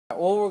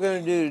What we're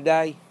going to do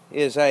today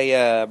is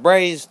a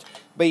braised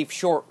beef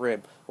short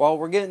rib. While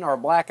we're getting our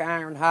black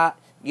iron hot,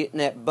 getting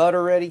that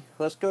butter ready,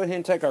 let's go ahead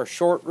and take our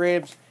short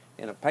ribs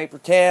in a paper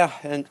towel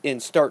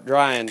and start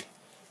drying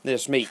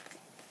this meat.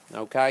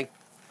 Okay?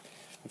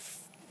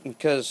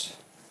 Because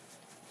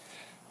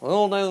a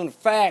little known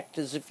fact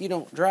is if you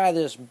don't dry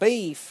this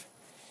beef,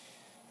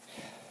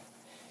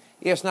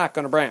 it's not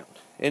going to brown.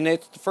 And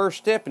that's the first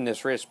step in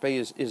this recipe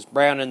is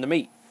browning the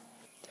meat.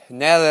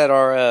 Now that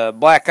our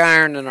black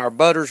iron and our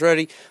butter's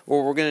ready,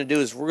 what we're going to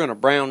do is we're going to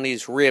brown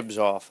these ribs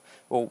off.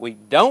 What we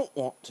don't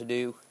want to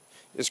do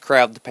is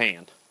crowd the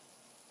pan.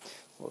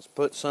 Let's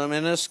put some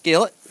in a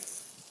skillet.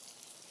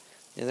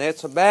 And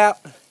that's about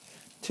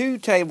 2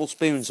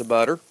 tablespoons of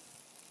butter.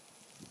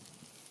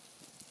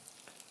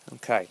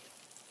 Okay.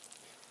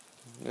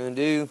 What I'm going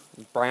to do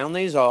is brown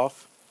these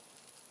off.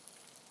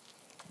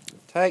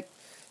 Take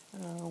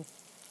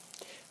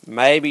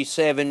maybe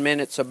 7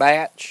 minutes a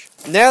batch.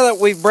 Now that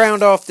we've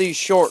browned off these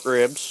short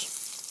ribs,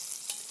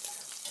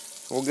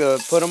 we're going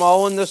to put them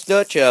all in this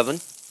Dutch oven.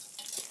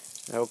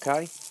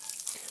 Okay.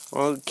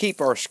 We'll keep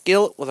our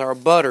skillet with our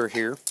butter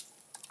here.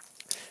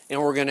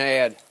 And we're going to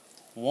add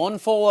 1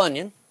 full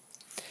onion.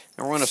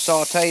 And we're going to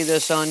saute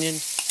this onion.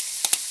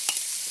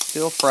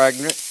 Still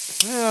fragrant.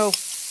 Well,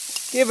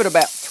 give it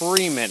about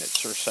 3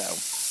 minutes or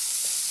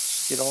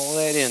so. Get all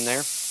that in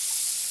there.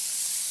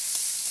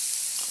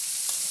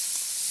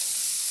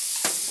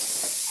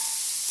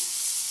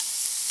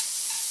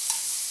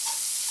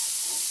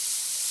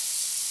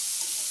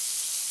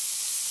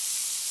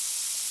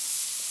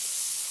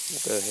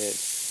 We'll go ahead,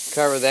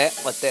 cover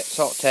that, let that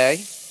saute.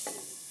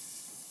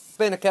 It's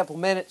been a couple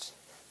minutes.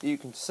 You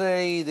can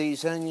see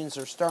these onions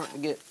are starting to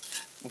get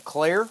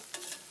clear.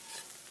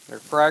 They're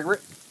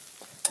fragrant.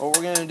 What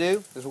we're going to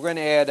do is we're going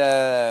to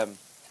add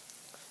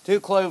 2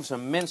 cloves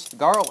of minced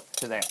garlic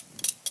to that.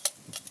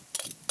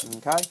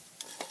 Okay?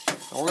 And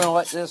we're going to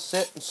let this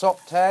sit and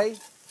saute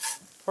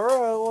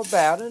for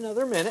about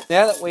another minute.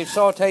 Now that we've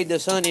sauteed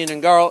this onion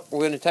and garlic, we're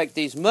going to take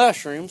these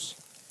mushrooms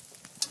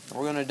and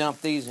we're going to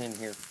dump these in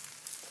here.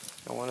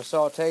 I want to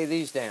saute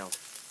these down.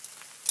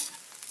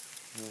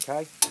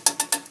 Okay?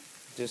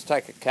 Just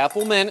take a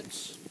couple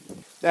minutes.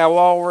 Now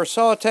while we're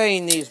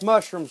sauteing these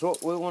mushrooms,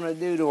 what we want to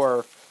do to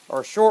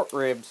our short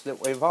ribs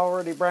that we've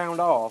already browned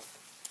off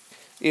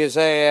is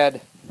add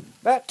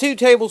about 2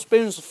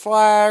 tablespoons of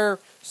flour,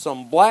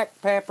 some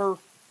black pepper,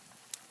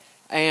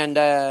 and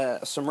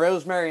some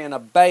rosemary and a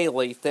bay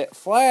leaf. That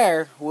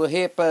flour will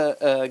give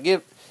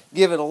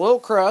it a little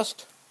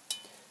crust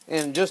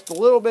and just a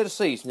little bit of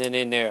seasoning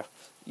in there.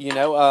 You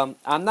know,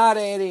 I'm not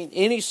adding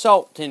any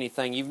salt to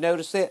anything. You've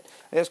noticed that?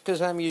 That's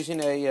because I'm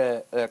using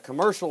a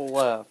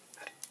commercial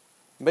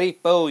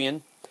beef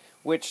bouillon,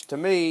 which to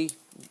me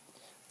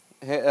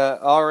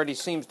already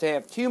seems to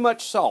have too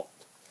much salt.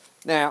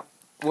 Now,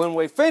 when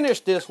we finish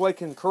this, we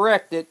can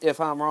correct it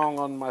if I'm wrong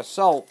on my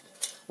salt,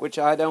 which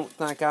I don't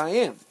think I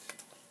am.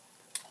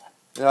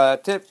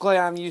 Typically,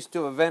 I'm used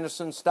to a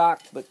venison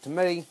stock, but to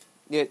me,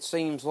 it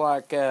seems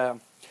like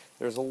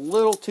there's a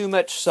little too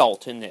much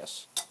salt in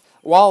this.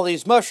 While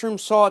these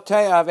mushrooms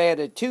saute, I've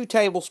added 2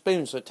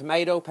 tablespoons of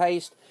tomato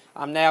paste.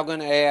 I'm now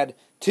going to add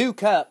 2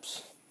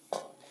 cups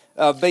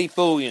of beef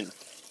bouillon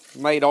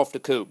made off the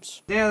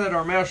cubes. Now that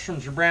our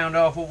mushrooms are browned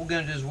off, what we're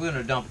going to do is we're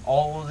going to dump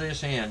all of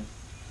this in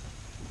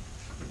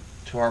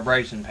to our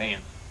braising pan.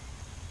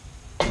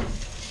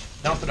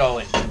 Dump it all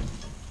in.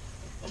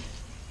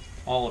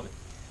 All of it.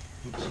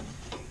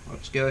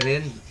 Let's go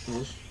ahead and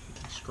we'll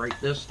scrape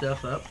this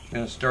stuff up. I'm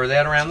going to stir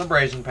that around the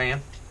braising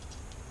pan.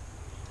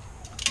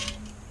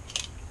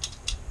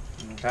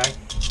 Okay.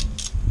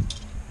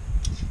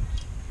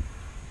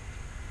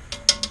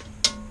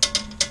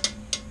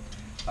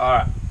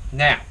 Alright,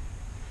 now,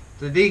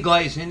 to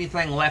deglaze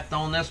anything left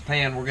on this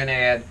pan, we're going to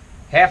add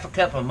half a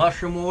cup of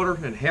mushroom water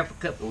and half a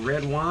cup of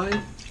red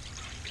wine.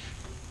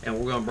 And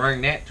we're going to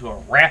bring that to a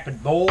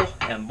rapid boil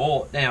and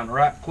boil it down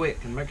right quick.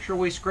 And make sure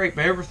we scrape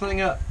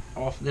everything up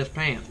off of this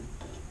pan.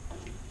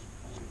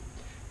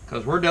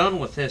 Because we're done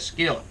with this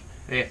skillet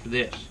after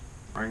this.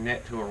 Bring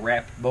that to a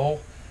rapid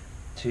boil.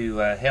 To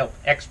help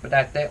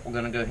expedite that, we're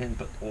going to go ahead and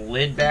put the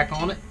lid back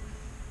on it.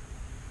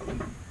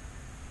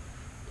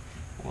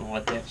 We'll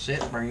let that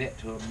sit, bring that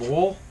to a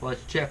boil.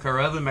 Let's check our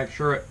oven, make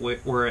sure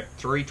we're at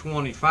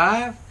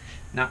 325,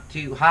 not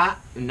too hot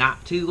and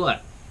not too low.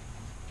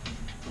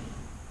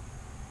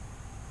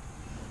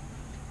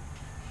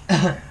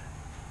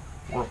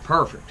 We're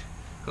perfect,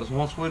 because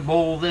once we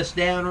boil this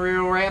down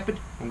real rapid,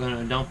 we're going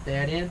to dump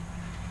that in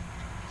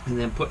and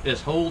then put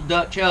this whole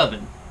Dutch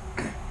oven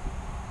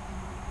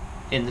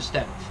in the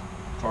stove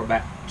for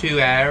about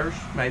 2 hours,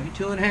 maybe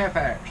 2.5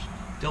 hours,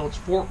 till it's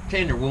fork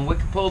tender when we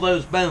can pull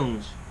those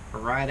bones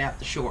right out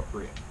the short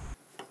rib.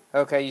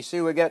 Okay, you see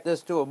we got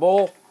this to a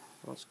boil.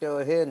 Let's go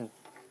ahead and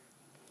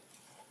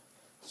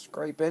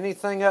scrape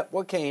anything up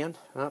we can.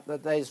 Not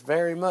that there's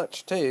very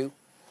much too.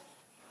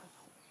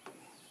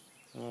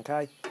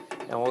 Okay,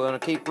 and we're going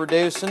to keep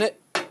reducing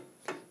it.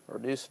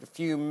 Reduce it a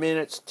few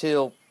minutes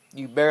till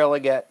you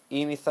barely got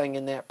anything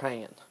in that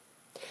pan.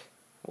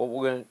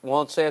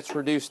 Once that's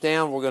reduced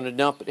down, we're gonna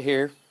dump it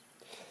here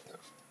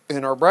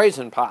in our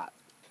braising pot.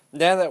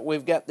 Now that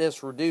we've got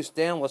this reduced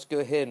down, let's go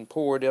ahead and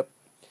pour it up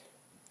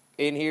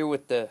in here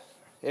with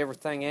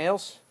everything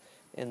else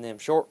and them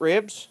short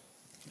ribs,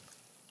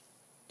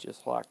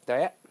 just like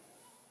that.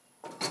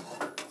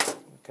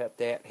 Cut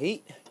that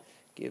heat,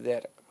 give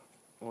that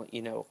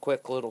a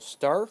quick little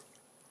stir.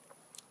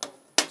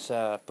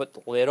 Let's put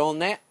the lid on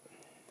that,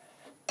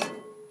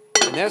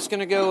 and that's going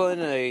to go in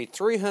a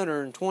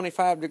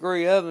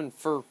 325-degree oven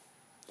for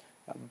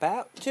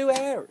about 2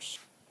 hours.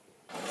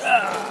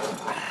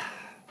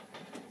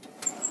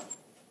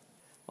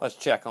 Let's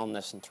check on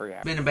this in 3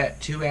 hours. Been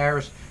about 2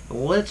 hours.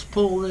 Let's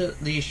pull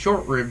these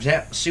short ribs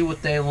out and see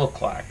what they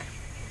look like.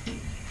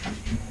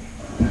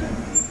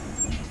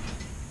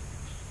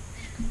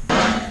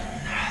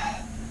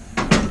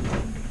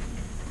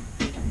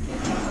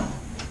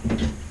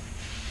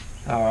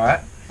 All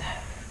right.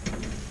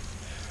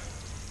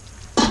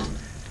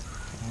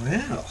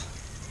 Well,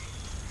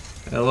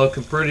 they're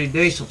looking pretty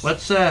decent.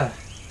 Let's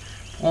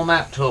pull them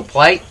out to a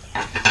plate,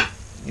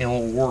 and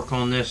we'll work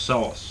on this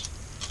sauce.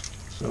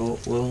 So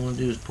what we'll want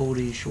to do is pull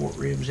these short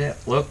ribs out.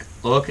 Look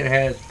at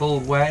how it's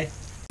pulled away.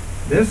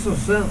 This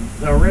is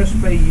a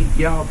recipe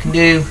y'all can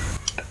do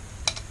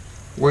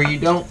where you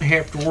don't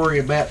have to worry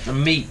about the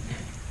meat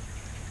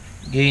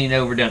getting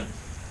overdone.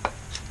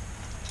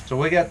 So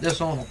we got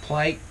this on a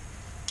plate.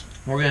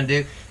 What we're going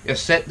to do is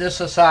set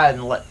this aside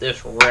and let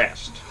this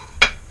rest.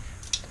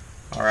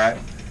 Alright.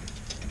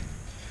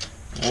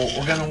 What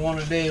we're going to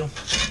want to do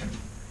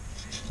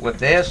with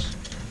this,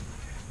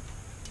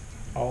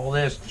 all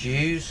this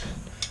juice,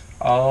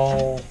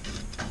 all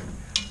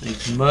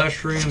these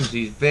mushrooms,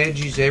 these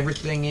veggies,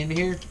 everything in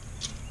here,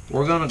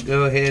 we're going to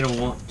go ahead and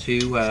want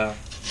to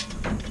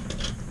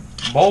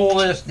boil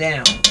this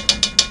down.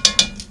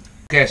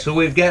 Okay, so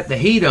we've got the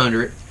heat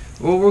under it.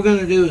 What we're going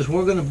to do is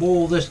we're going to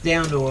boil this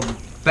down to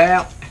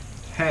about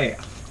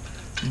half.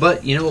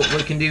 But you know what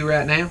we can do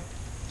right now?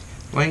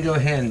 We can go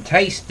ahead and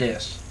taste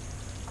this.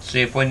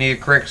 See if we need a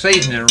correct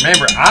seasoning.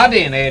 Remember, I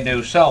didn't add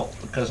no salt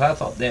because I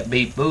thought that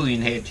beef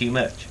bouillon had too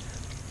much.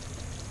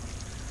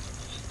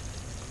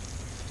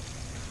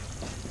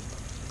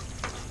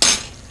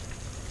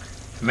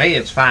 To me,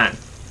 it's fine.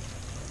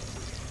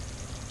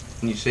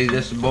 You see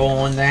this is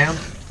boiling down?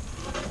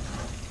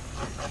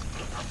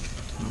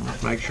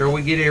 Let's make sure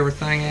we get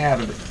everything out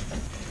of it.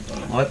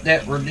 Let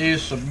that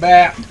reduce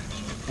about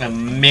a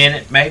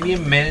minute, maybe a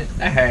minute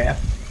and a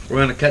half. We're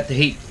going to cut the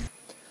heat.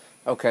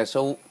 Okay,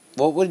 so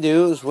what we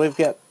do is we've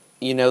got,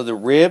 the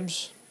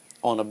ribs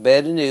on a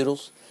bed of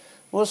noodles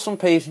with some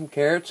peas and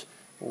carrots.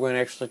 We're going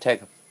to actually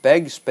take a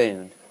big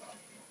spoon,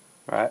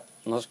 right?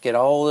 And let's get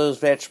all those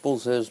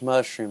vegetables, those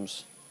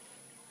mushrooms,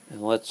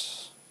 and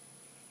let's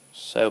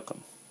soak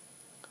them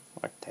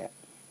like that.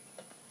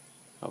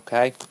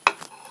 Okay?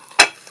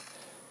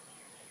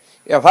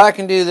 If I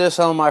can do this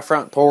on my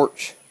front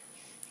porch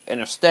and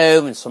a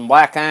stove and some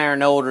black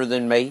iron older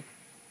than me,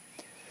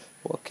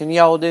 what can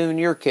y'all do in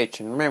your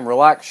kitchen? Remember,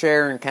 like,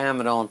 share, and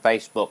comment on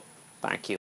Facebook. Thank you.